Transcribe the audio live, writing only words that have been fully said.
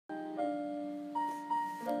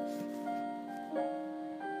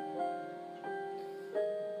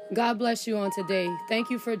God bless you on today. Thank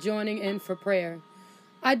you for joining in for prayer.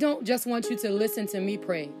 I don't just want you to listen to me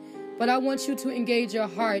pray, but I want you to engage your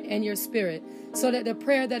heart and your spirit so that the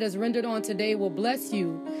prayer that is rendered on today will bless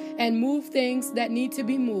you and move things that need to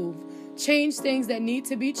be moved, change things that need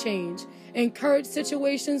to be changed, encourage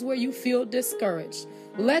situations where you feel discouraged.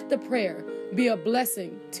 Let the prayer be a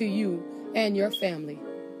blessing to you and your family.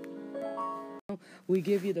 We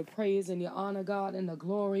give you the praise and the honor, God, and the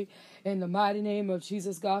glory in the mighty name of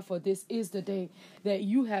Jesus, God, for this is the day that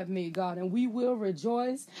you have made, God, and we will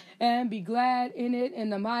rejoice and be glad in it in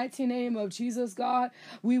the mighty name of Jesus, God.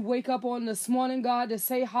 We wake up on this morning, God, to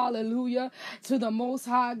say hallelujah to the Most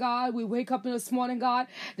High, God. We wake up this morning, God,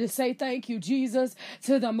 to say thank you, Jesus,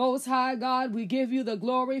 to the Most High, God. We give you the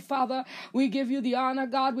glory, Father. We give you the honor,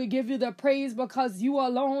 God. We give you the praise because you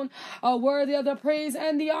alone are worthy of the praise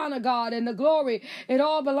and the honor, God, and the glory. It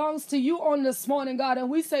all belongs to you on this morning, God, and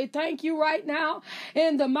we say thank you right now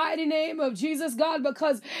in the mighty name of Jesus, God,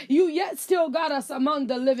 because you yet still got us among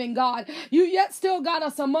the living, God. You yet still got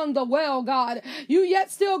us among the well, God. You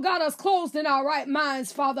yet still got us closed in our right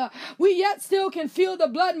minds, Father. We yet still can feel the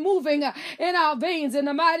blood moving in our veins in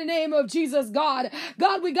the mighty name of Jesus, God.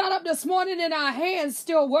 God, we got up this morning and our hands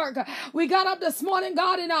still work. We got up this morning,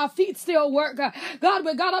 God, and our feet still work. God,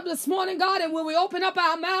 we got up this morning, God, and when we open up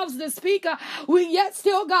our mouths to speak, we yet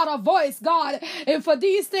still got a voice, God. And for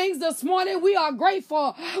these things this morning, we are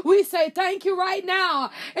grateful. We say thank you right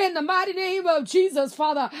now in the mighty name of Jesus,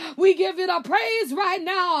 Father. We give you the praise right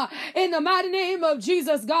now in the mighty name of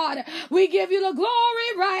Jesus, God. We give you the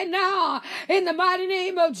glory right now in the mighty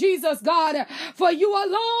name of Jesus, God. For you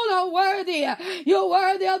alone are worthy. You're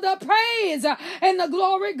worthy of the praise and the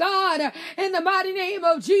glory, God, in the mighty name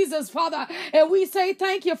of Jesus, Father. And we say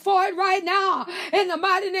thank you for it right now in the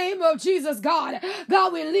mighty name of Jesus, God.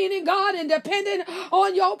 God, we're leaning, God, and depending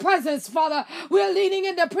on your presence, Father. We're leaning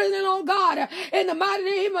and depending on God in the mighty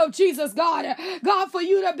name of Jesus, God. God, for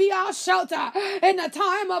you to be our shelter in the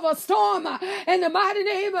time of a storm in the mighty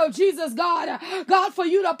name of Jesus, God. God, for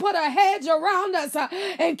you to put a hedge around us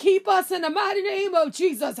and keep us in the mighty name of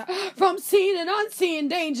Jesus from seen and unseen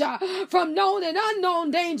danger, from known and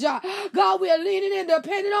unknown danger. God, we're leaning and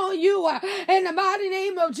depending on you in the mighty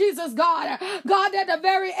name of Jesus, God. God, that the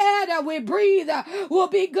very air that we breathe will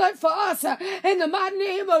be good for us in the mighty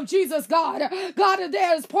name of Jesus, God. God, if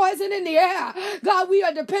there is poison in the air, God, we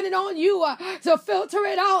are depending on you to filter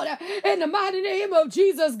it out in the mighty name of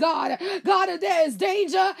Jesus, God. God, if there is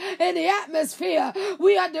danger in the atmosphere,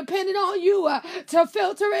 we are depending on you to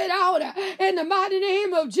filter it out in the mighty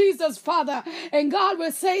name of Jesus, Father. And God,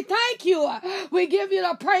 we say thank you. We give you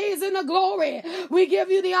the praise and the glory. We give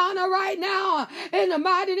you the honor right now in the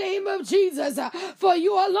mighty name of Jesus. For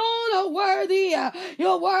you alone are worthy.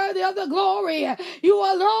 You're worthy of the glory. You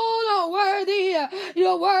alone are worthy.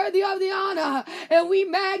 You're worthy of the honor. And we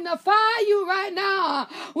magnify you right now.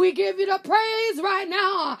 We give you the praise right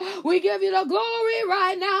now. We give you the glory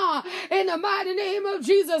right now in the mighty name of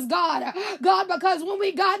Jesus, God. God, because when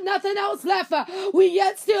we got nothing else left, we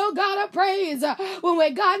yet still got a praise. When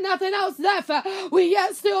we got nothing else left, we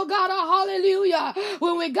yet still got a hallelujah.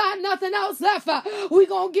 When we got nothing else left, we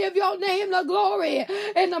gonna give your name the glory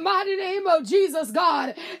in the mighty name of Jesus,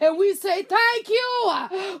 God. And we say thank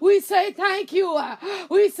you. We say thank you.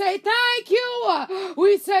 We say thank you.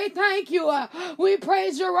 We say thank you. We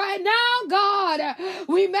praise you right now, God.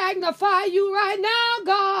 We magnify you right now,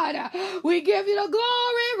 God. We give you the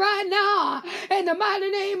glory right now in the mighty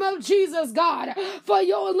name of Jesus, God. For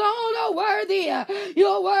you alone are worthy.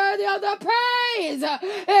 You're worthy of the praise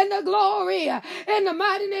and the glory in the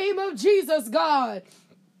mighty name of Jesus, God.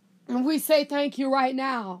 And we say thank you right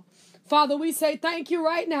now. Father, we say thank you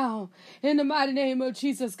right now in the mighty name of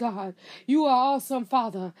Jesus, God. You are awesome,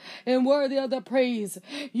 Father, and worthy of the praise.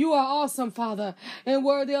 You are awesome, Father, and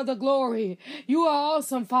worthy of the glory. You are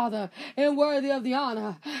awesome, Father, and worthy of the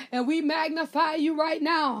honor. And we magnify you right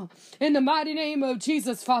now in the mighty name of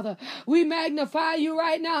Jesus, Father. We magnify you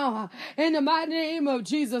right now in the mighty name of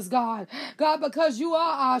Jesus, God. God, because you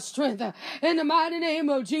are our strength in the mighty name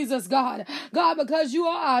of Jesus, God. God, because you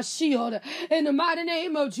are our shield in the mighty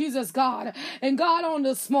name of Jesus, God. And God, on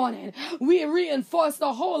this morning, we reinforce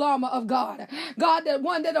the whole armor of God. God, that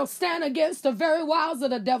one that'll stand against the very wiles of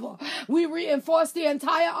the devil. We reinforce the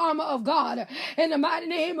entire armor of God in the mighty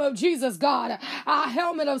name of Jesus, God. Our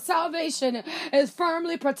helmet of salvation is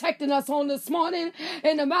firmly protecting us on this morning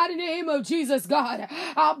in the mighty name of Jesus, God.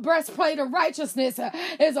 Our breastplate of righteousness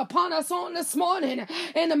is upon us on this morning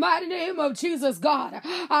in the mighty name of Jesus, God.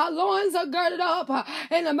 Our loins are girded up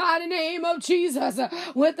in the mighty name of Jesus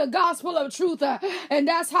with the gospel of truth. And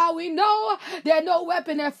that's how we know that no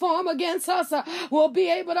weapon that form against us will be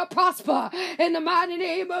able to prosper. In the mighty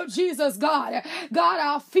name of Jesus, God. God,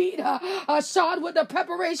 our feet are shod with the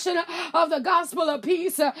preparation of the gospel of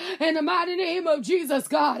peace. In the mighty name of Jesus,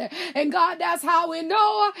 God. And God, that's how we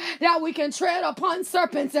know that we can tread upon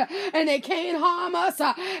serpents and they can't harm us.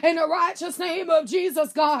 In the righteous name of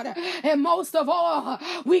Jesus, God. And most of all,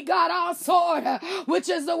 we got our sword, which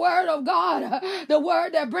is the word of God. The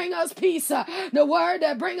word that bring us peace. The word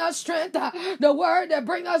that bring us strength. The word that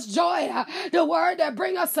bring us joy. The word that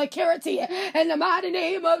bring us security. In the mighty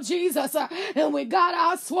name of Jesus. And we got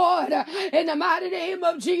our sword in the mighty name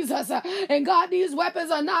of Jesus. And God, these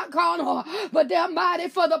weapons are not carnal, but they're mighty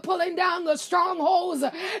for the pulling down the strongholds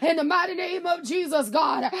in the mighty name of Jesus,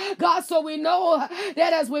 God. God, so we know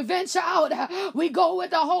that as we venture out, we go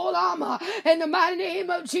with the whole armor in the mighty name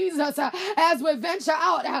of Jesus. As we venture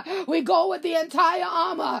out, we go with the entire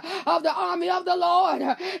armor of the army of the Lord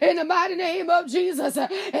in the mighty name of Jesus.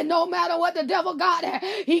 And no matter what the devil got,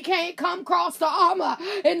 he can't come across the armor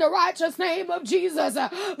in the righteous name of Jesus,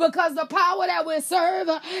 because the power that we serve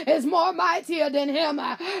is more mightier than him.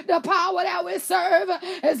 The power that we serve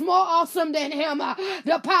is more awesome than him.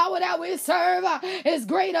 The power that we serve is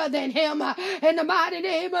greater than him. In the mighty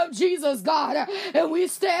name of Jesus, God. And we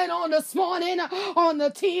stand on this morning on the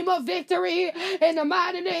team of victory in the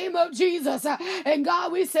mighty name of Jesus. And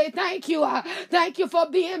God, we say thank you. Thank you for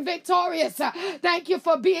being victorious. Thank you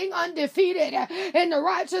for being undefeated in the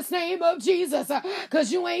righteous name of Jesus.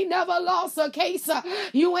 Because you ain't never lost a case.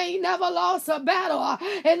 You ain't never lost a battle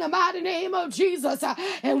in the mighty name of Jesus.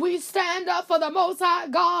 And we stand up for the Most High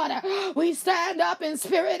God. We stand up in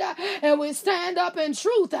spirit and we stand up in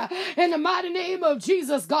truth in the mighty name of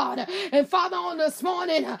Jesus, God. And Father, on this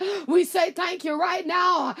morning, we say thank you right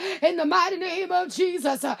now in the mighty name of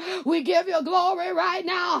Jesus. We give you glory right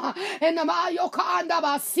now in the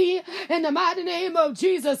mighty name of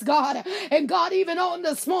Jesus, God. And God, even on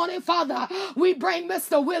this morning, Father, we bring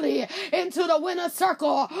Mr. Willie into the winner's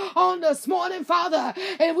circle on this morning, Father.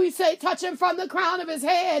 And we say touch him from the crown of his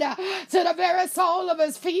head to the very sole of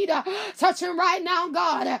his feet. Touch him right now,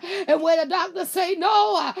 God. And when the doctors say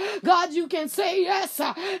no, God, you can say yes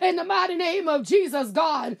in the mighty name of Jesus,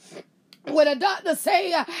 God. What a doctor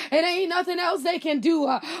say, it ain't nothing else they can do.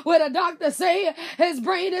 What a doctor say, his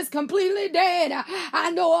brain is completely dead.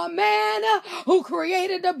 I know a man who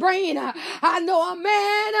created the brain. I know a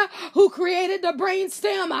man who created the brain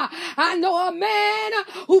stem. I know a man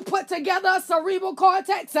who put together a cerebral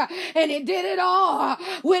cortex, and he did it all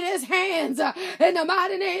with his hands in the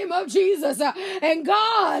mighty name of Jesus. And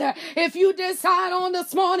God, if you decide on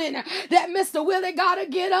this morning that Mr. Willie gotta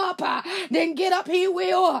get up, then get up he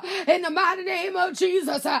will in the mighty name of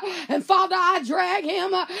Jesus. And Father, I drag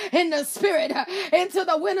him in the spirit into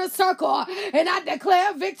the winner's circle, and I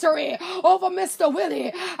declare victory over Mr.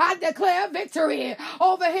 Willie. I declare victory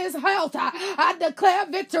over his health. I declare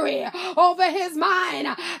victory over his mind.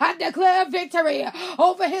 I declare victory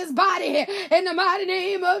over his body in the mighty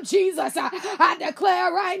name of Jesus. I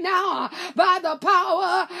declare right now by the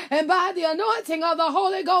power and by the anointing of the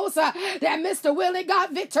Holy Ghost that Mr. Willie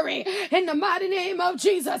got victory in the mighty name of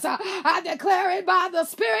Jesus. I declare it by the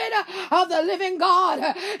Spirit of the living God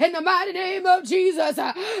in the mighty name of Jesus.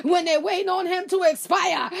 When they wait on him to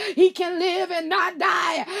expire, he can live and not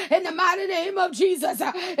die in the mighty name of Jesus.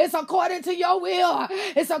 It's according to your will.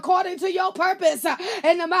 It's according to your purpose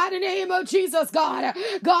in the mighty name of Jesus, God.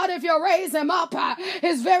 God, if you raise him up,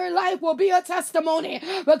 his very life will be a testimony,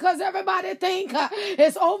 because everybody think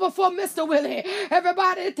it's over for Mr. Willie.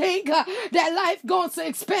 Everybody think that life going to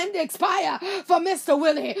expire for Mr.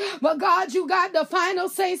 Willie. But God, you got the final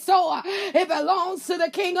say so. It belongs to the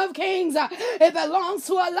King of Kings. It belongs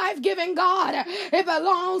to a life-giving God. It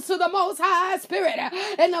belongs to the Most High Spirit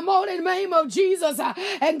in the mighty name of Jesus.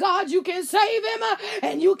 And God, you can save him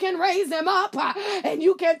and you can raise him up and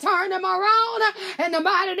you can turn him around in the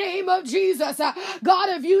mighty name of Jesus. God,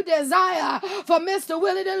 if you desire for Mr.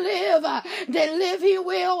 Willie to live, then live he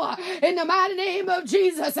will in the mighty name of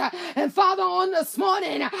Jesus. And Father, on this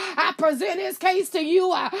morning, I present his case to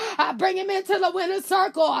you. I bring him into the winner's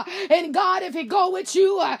circle. And God, if he go with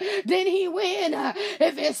you, then he win.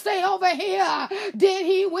 If he stay over here, then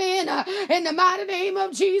he win. In the mighty name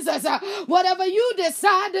of Jesus, whatever you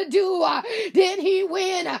decide to do, then he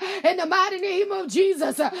win. In the mighty name of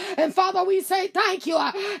Jesus. And Father, we say thank you.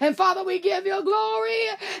 And Father, we give you glory.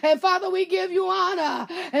 And Father, we give you honor.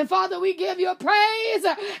 And Father, we give you praise.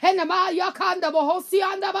 In the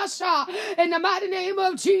mighty name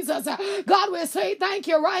of Jesus, God, we say thank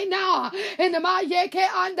you right now. In the mighty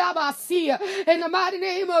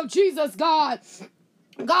name of Jesus, God.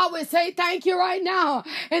 God, we say thank you right now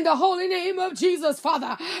in the holy name of Jesus,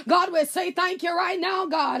 Father. God, we say thank you right now,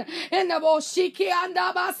 God, in the Boshiki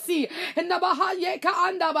Andabasi, in the Bahayeka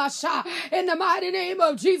Andabasha, in the mighty name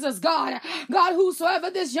of Jesus, God. God,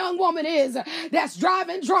 whosoever this young woman is that's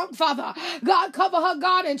driving drunk, Father, God, cover her,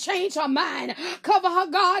 God, and change her mind. Cover her,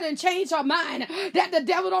 God, and change her mind, that the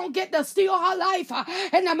devil don't get to steal her life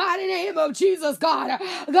in the mighty name of Jesus, God.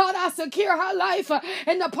 God, I secure her life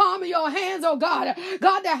in the palm of your hands, oh God.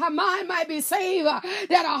 God, that her mind might be saved, that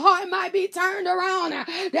her heart might be turned around,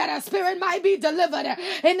 that her spirit might be delivered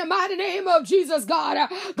in the mighty name of Jesus, God.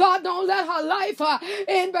 God, don't let her life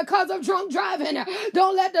end because of drunk driving.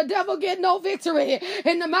 Don't let the devil get no victory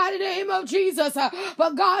in the mighty name of Jesus.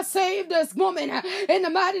 But God, save this woman in the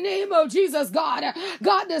mighty name of Jesus, God.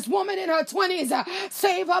 God, this woman in her 20s,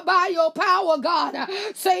 save her by your power, God.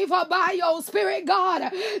 Save her by your spirit,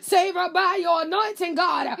 God. Save her by your anointing,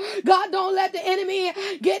 God. God, don't let the enemy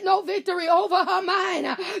get no victory over her mind.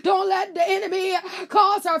 Don't let the enemy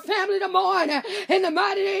cause her family to mourn in the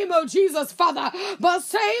mighty name of Jesus, Father. But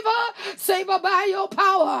save her by your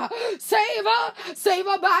power. Save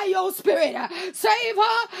her by your spirit. Save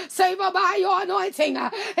her by your anointing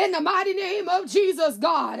in the mighty name of Jesus,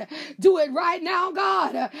 God. Do it right now,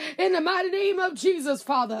 God, in the mighty name of Jesus,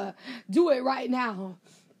 Father. Do it right now.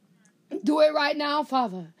 Do it right now,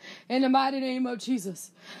 Father, in the mighty name of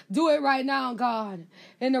Jesus. Do it right now, God,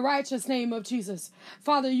 in the righteous name of Jesus.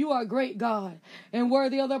 Father, you are great, God, and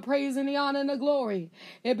worthy of the praise and the honor and the glory.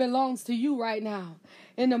 It belongs to you right now,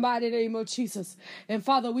 in the mighty name of Jesus. And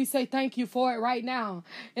Father, we say thank you for it right now,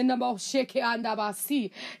 in the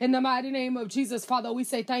mighty name of Jesus. Father, we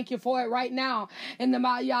say thank you for it right now, in the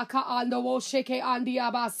mighty name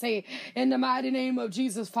of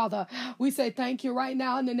Jesus, Father. We say thank you right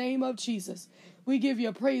now in the name of Jesus. We give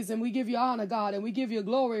you praise and we give you honor, God, and we give you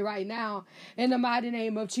glory right now in the mighty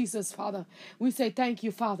name of Jesus, Father. We say thank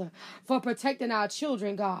you, Father, for protecting our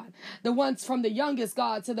children, God, the ones from the youngest,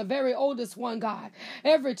 God, to the very oldest one, God.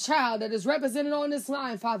 Every child that is represented on this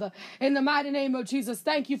line, Father, in the mighty name of Jesus,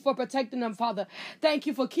 thank you for protecting them, Father. Thank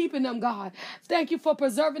you for keeping them, God. Thank you for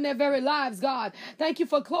preserving their very lives, God. Thank you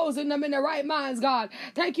for closing them in their right minds, God.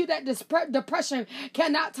 Thank you that depression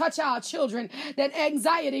cannot touch our children, that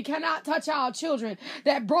anxiety cannot touch our children,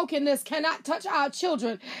 that brokenness cannot touch our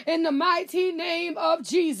children. In the mighty name of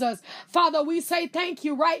Jesus, Father, we say thank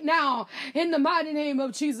you right now. In the mighty name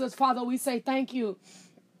of Jesus, Father, we say thank you.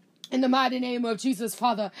 In the mighty name of Jesus,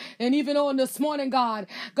 Father. And even on this morning, God,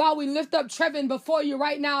 we lift up Trevin before you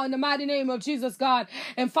right now in the mighty name of Jesus, God.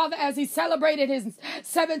 And Father, as he celebrated his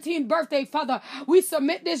 17th birthday, Father, we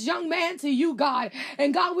submit this young man to you, God.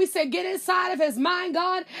 And God, we say, get inside of his mind,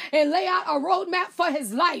 God, and lay out a roadmap for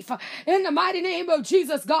his life. In the mighty name of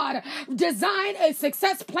Jesus, God, design a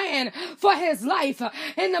success plan for his life.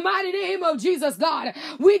 In the mighty name of Jesus, God,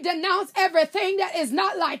 we denounce everything that is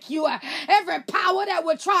not like you. Every power that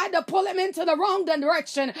would try to pull him into the wrong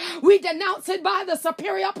direction, we denounce it by the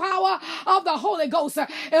superior power of the Holy Ghost,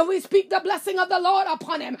 and we speak the blessing of the Lord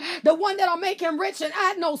upon him, the one that'll make him rich and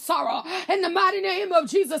add no sorrow. In the mighty name of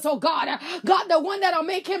Jesus, oh God, the one that'll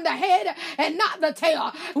make him the head and not the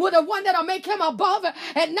tail, with the one that'll make him above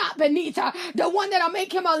and not beneath, the one that'll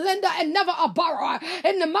make him a lender and never a borrower.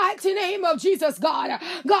 In the mighty name of Jesus, God,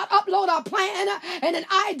 upload a plan and an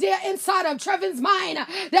idea inside of Trevin's mind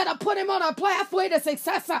that'll put him on a pathway to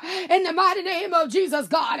success. In the mighty name of Jesus,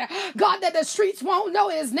 God, that the streets won't know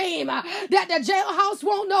his name, that the jailhouse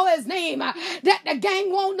won't know his name, that the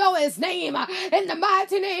gang won't know his name. In the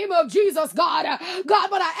mighty name of Jesus, God,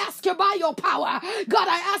 but I ask you by your power, God,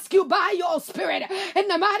 I ask you by your spirit, in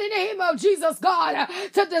the mighty name of Jesus, God,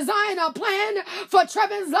 to design a plan for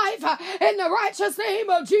Trevin's life, in the righteous name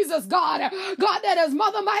of Jesus, God, that his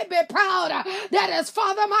mother might be proud, that his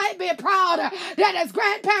father might be proud, that his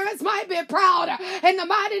grandparents might be proud, in the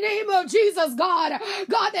mighty name of Jesus, God,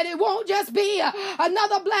 that it won't just be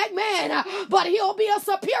another black man, but he'll be a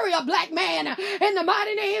superior black man. In the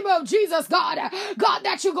mighty name of Jesus, God,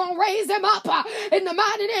 that you're going to raise him up. In the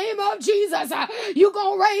mighty name of Jesus, you're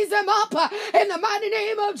going to raise him up. In the mighty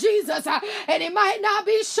name of Jesus, and he might not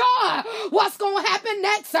be sure what's going to happen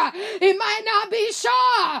next. He might not be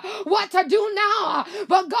sure what to do now,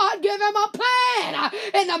 but God, give him a plan.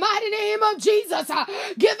 In the mighty name of Jesus.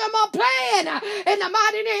 Give him a plan in the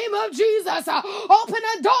mighty name of Jesus. Open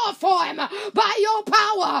a door for him by your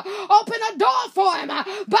power. Open a door for him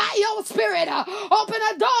by your spirit. Open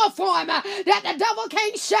a door for him that the devil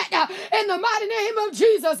can't shut in the mighty name of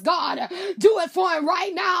Jesus, God. Do it for him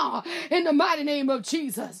right now in the mighty name of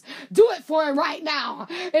Jesus. Do it for him right now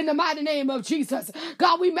in the mighty name of Jesus.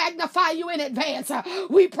 God, we magnify you in advance.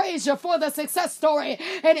 We praise you for the success story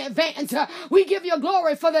in advance. We give you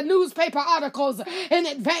glory for the newspaper articles in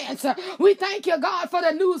advance. We thank you, God, for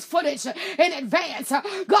the news footage in advance.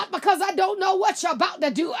 God, because I don't know what you're about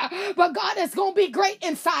to do, but God, it's going to be great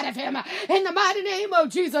inside of him. In the mighty name of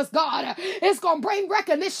Jesus, God, it's going to bring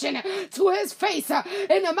recognition to his face.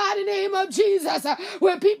 In the mighty name of Jesus,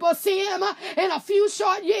 when people see him in a few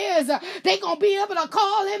short years, they're going to be able to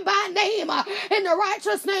call him by name in the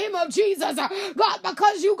righteous name of Jesus. God,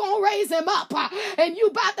 because you're going to raise him up and you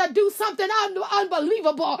about to do something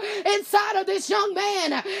unbelievable inside of this young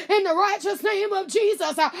man in the righteous name of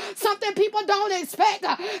Jesus. Something people don't expect,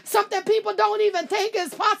 something people don't even think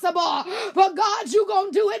is possible. But God, you're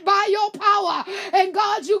going to do it by your power, and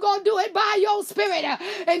God, you're going to do it by your spirit,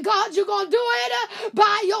 and God, you're going to do it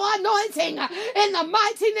by your anointing in the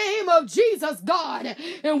mighty name of Jesus, God.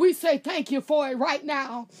 And we say thank you for it right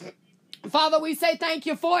now. Father, we say thank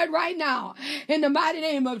you for it right now. In the mighty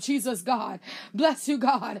name of Jesus, God. Bless you,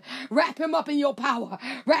 God. Wrap him up in your power.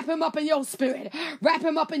 Wrap him up in your spirit. Wrap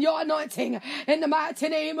him up in your anointing. In the mighty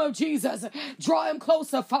name of Jesus. Draw him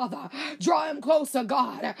closer, Father. Draw him closer,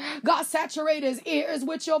 God. God, saturate his ears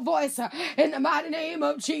with your voice. In the mighty name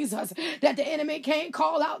of Jesus. That the enemy can't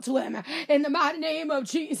call out to him. In the mighty name of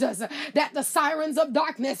Jesus. That the sirens of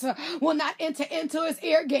darkness will not enter into his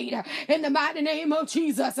ear gate. In the mighty name of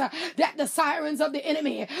Jesus. That the sirens of the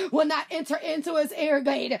enemy will not enter into his ear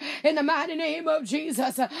gate in the mighty name of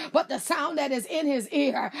Jesus, but the sound that is in his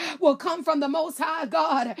ear will come from the Most High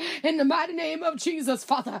God in the mighty name of Jesus,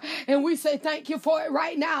 Father. And we say thank you for it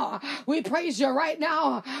right now. We praise you right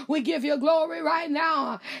now. We give you glory right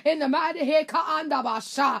now in the mighty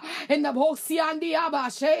Hekaandabasha, in the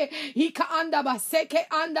Bosiandiabashe, Hikaandabaseke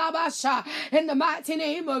Andabasha, in the mighty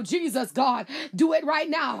name of Jesus, God. Do it right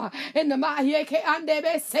now in the mighty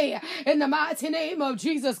Hekaandabase. In the mighty name of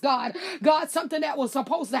Jesus, God. God, something that was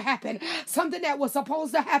supposed to happen. Something that was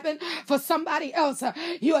supposed to happen for somebody else.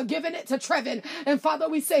 You are giving it to Trevin. And Father,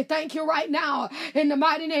 we say thank you right now. In the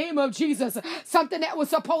mighty name of Jesus. Something that was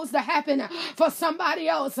supposed to happen for somebody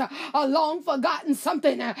else. A long forgotten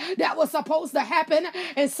something that was supposed to happen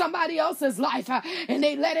in somebody else's life. And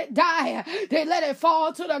they let it die. They let it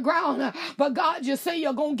fall to the ground. But God, you say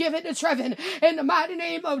you're going to give it to Trevin. In the mighty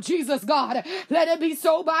name of Jesus, God. Let it be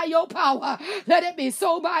so by your power. Let it be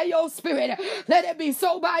so by your spirit. Let it be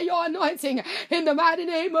so by your anointing. In the mighty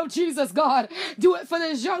name of Jesus, God. Do it for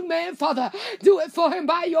this young man, Father. Do it for him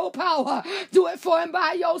by your power. Do it for him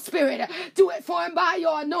by your spirit. Do it for him by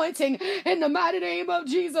your anointing. In the mighty name of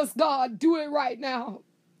Jesus, God. Do it right now.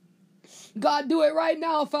 God, do it right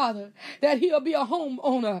now, Father, that he'll be a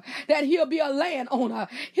homeowner, that he'll be a landowner,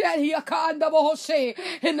 that he'll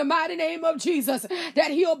in the mighty name of Jesus,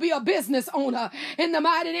 that he'll be a business owner in the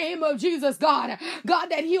mighty name of Jesus, God. God,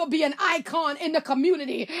 that he'll be an icon in the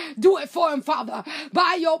community. Do it for him, Father,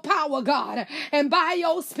 by your power, God, and by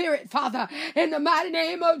your spirit, Father, in the mighty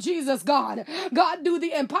name of Jesus, God. God, do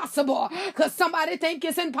the impossible, because somebody think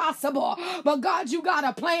it's impossible, but God, you got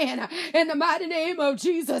a plan in the mighty name of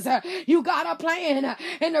Jesus. You got a plan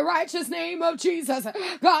in the righteous name of Jesus.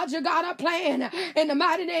 God, you got a plan in the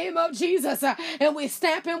mighty name of Jesus. And we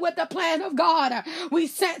stamp him with the plan of God. We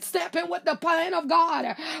stamp him with the plan of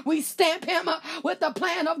God. We stamp him with the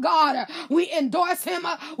plan of God. We endorse him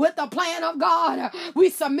with the plan of God.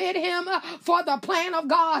 We submit him for the plan of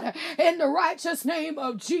God in the righteous name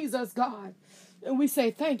of Jesus, God. And we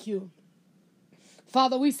say thank you.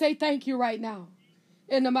 Father, we say thank you right now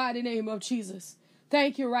in the mighty name of Jesus.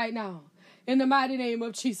 Thank you right now. In the mighty name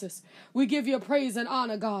of Jesus, we give you praise and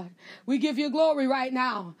honor, God. We give you glory right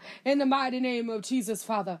now. In the mighty name of Jesus,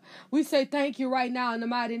 Father. We say thank you right now in the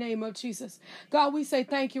mighty name of Jesus. God, we say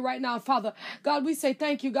thank you right now, Father. God, we say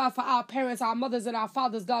thank you, God, for our parents, our mothers, and our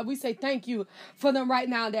fathers, God. We say thank you for them right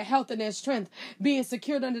now, their health and their strength, being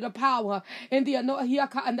secured under the power in the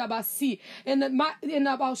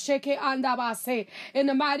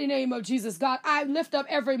mighty name of Jesus. God, I lift up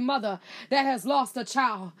every mother that has lost a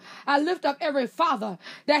child. I lift up every father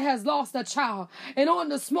that has lost a child. And on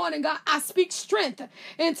this morning, God, I speak strength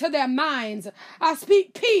into their minds. I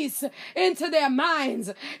speak peace into their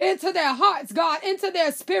minds, into their hearts, God, into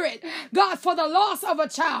their spirit, God, for the loss of a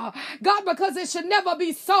child, God, because it should never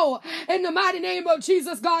be so, in the mighty name of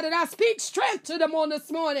Jesus, God. And I speak strength to them on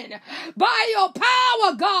this morning. By your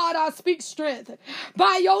power, God, I speak strength.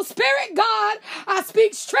 By your spirit, God, I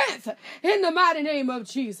speak strength in the mighty name of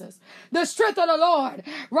Jesus. The strength of the Lord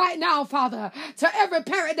right now, Father, to every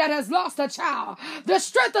parent that has lost a child. The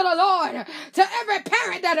strength of the Lord to every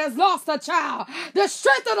parent that has lost a child. The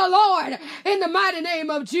strength of the Lord in the mighty name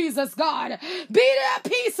of Jesus, God. Be their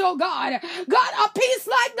peace, oh God. God, a peace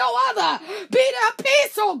like no other. Be their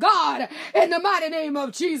peace, oh God, in the mighty name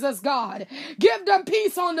of Jesus, God. Give them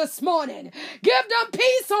peace on this morning. Give them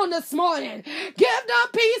peace on this morning. Give them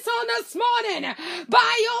peace on this morning.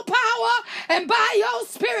 By your power and by your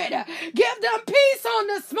spirit. Give them peace on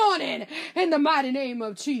this morning in the mighty name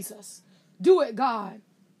of Jesus. Do it, God.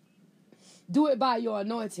 Do it by your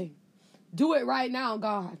anointing. Do it right now,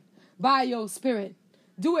 God, by your spirit.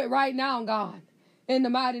 Do it right now, God, in the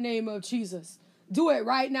mighty name of Jesus. Do it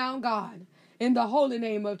right now, God, in the holy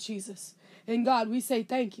name of Jesus. And God, we say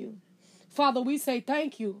thank you. Father, we say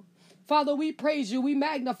thank you. Father, we praise you. We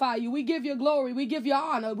magnify you. We give you glory. We give you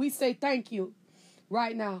honor. We say thank you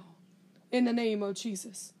right now in the name of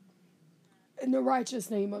Jesus. In the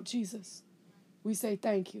righteous name of Jesus, we say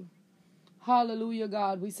thank you. Hallelujah,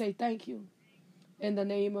 God. We say thank you in the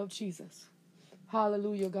name of Jesus.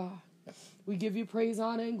 Hallelujah, God. We give you praise,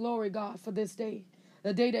 honor, and glory, God, for this day,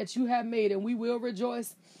 the day that you have made, and we will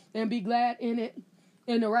rejoice and be glad in it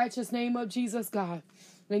in the righteous name of Jesus, God.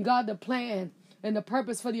 And God, the plan and the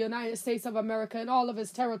purpose for the United States of America and all of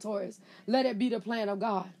its territories, let it be the plan of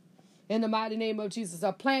God. In the mighty name of Jesus,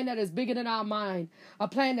 a plan that is bigger than our mind, a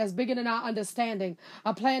plan that's bigger than our understanding,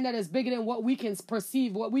 a plan that is bigger than what we can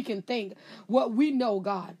perceive, what we can think, what we know,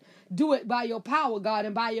 God. Do it by your power, God,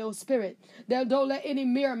 and by your spirit. Don't let any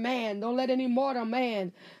mere man, don't let any mortal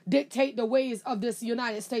man dictate the ways of this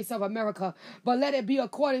United States of America, but let it be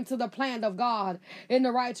according to the plan of God in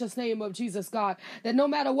the righteous name of Jesus, God. That no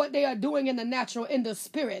matter what they are doing in the natural, in the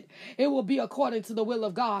spirit, it will be according to the will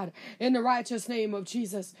of God in the righteous name of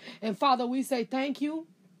Jesus. And Father, we say thank you.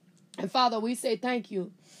 And Father, we say thank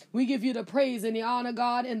you. We give you the praise and the honor,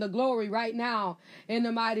 God, and the glory right now in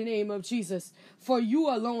the mighty name of Jesus. For you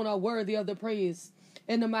alone are worthy of the praise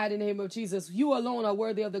in the mighty name of Jesus. You alone are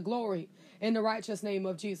worthy of the glory in the righteous name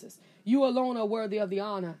of Jesus. You alone are worthy of the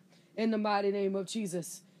honor in the mighty name of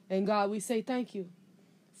Jesus. And God, we say thank you.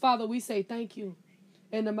 Father, we say thank you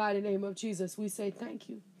in the mighty name of Jesus. We say thank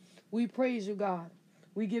you. We praise you, God.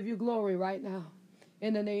 We give you glory right now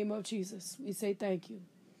in the name of Jesus. We say thank you.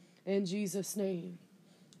 In Jesus' name,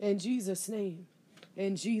 in Jesus' name,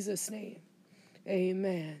 in Jesus' name,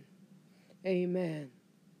 amen, amen.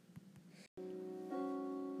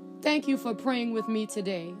 Thank you for praying with me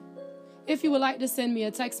today. If you would like to send me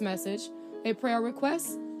a text message, a prayer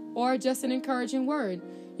request, or just an encouraging word,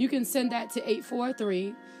 you can send that to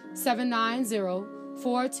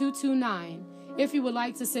 843-790-4229. If you would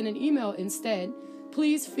like to send an email instead,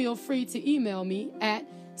 please feel free to email me at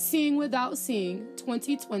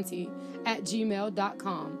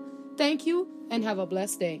seeingwithoutseeing2020@gmail.com. Thank you and have a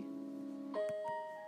blessed day.